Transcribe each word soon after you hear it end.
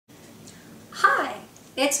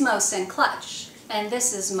It's Mo Sin Clutch, and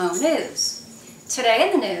this is Mo News.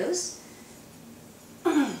 Today in the news,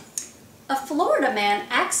 a Florida man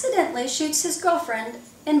accidentally shoots his girlfriend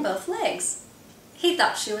in both legs. He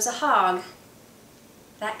thought she was a hog.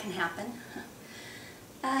 That can happen.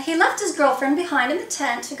 He left his girlfriend behind in the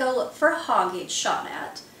tent to go look for a hog he'd shot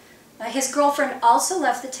at. His girlfriend also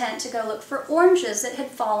left the tent to go look for oranges that had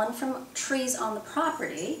fallen from trees on the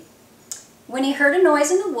property. When he heard a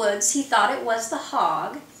noise in the woods, he thought it was the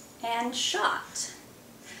hog and shot.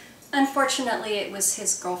 Unfortunately, it was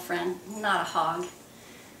his girlfriend, not a hog.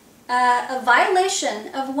 A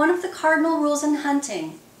violation of one of the cardinal rules in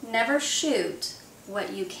hunting: never shoot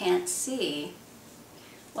what you can't see.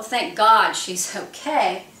 Well, thank God she's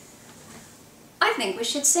okay. I think we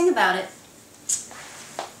should sing about it.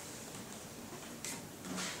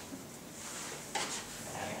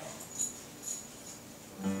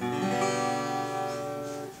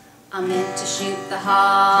 I meant to shoot the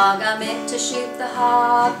hog, I meant to shoot the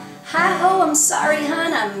hog. Hi-ho, I'm sorry,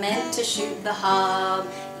 hun, I meant to shoot the hog.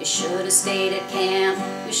 You should have stayed at camp,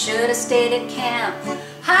 you should have stayed at camp.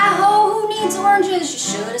 Hi-ho, who needs oranges? You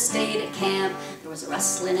should have stayed at camp. There was a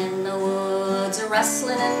rustling in the woods, a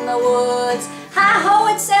rustling in the woods. Hi-ho,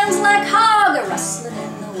 it sounds like hog, a rustling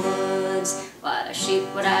in the woods. Why'd I shoot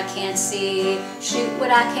what I can't see, shoot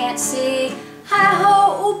what I can't see?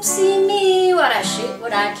 Hi-ho, oopsie me, why'd I shoot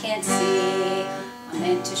what I can't see? I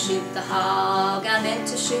meant to shoot the hog, I meant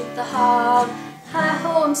to shoot the hog.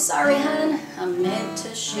 Hi-ho, I'm sorry, hun, I meant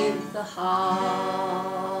to shoot the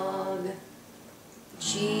hog. The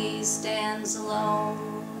cheese stands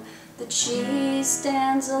alone, the cheese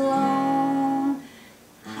stands alone.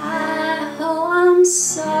 Hi-ho, I'm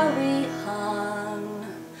sorry, hun,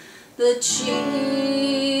 the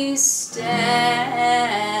cheese stands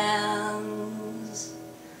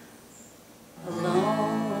alone.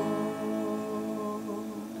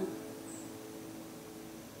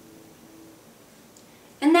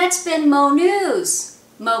 And that's been Mo News.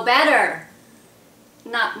 Mo better,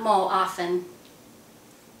 not Mo often.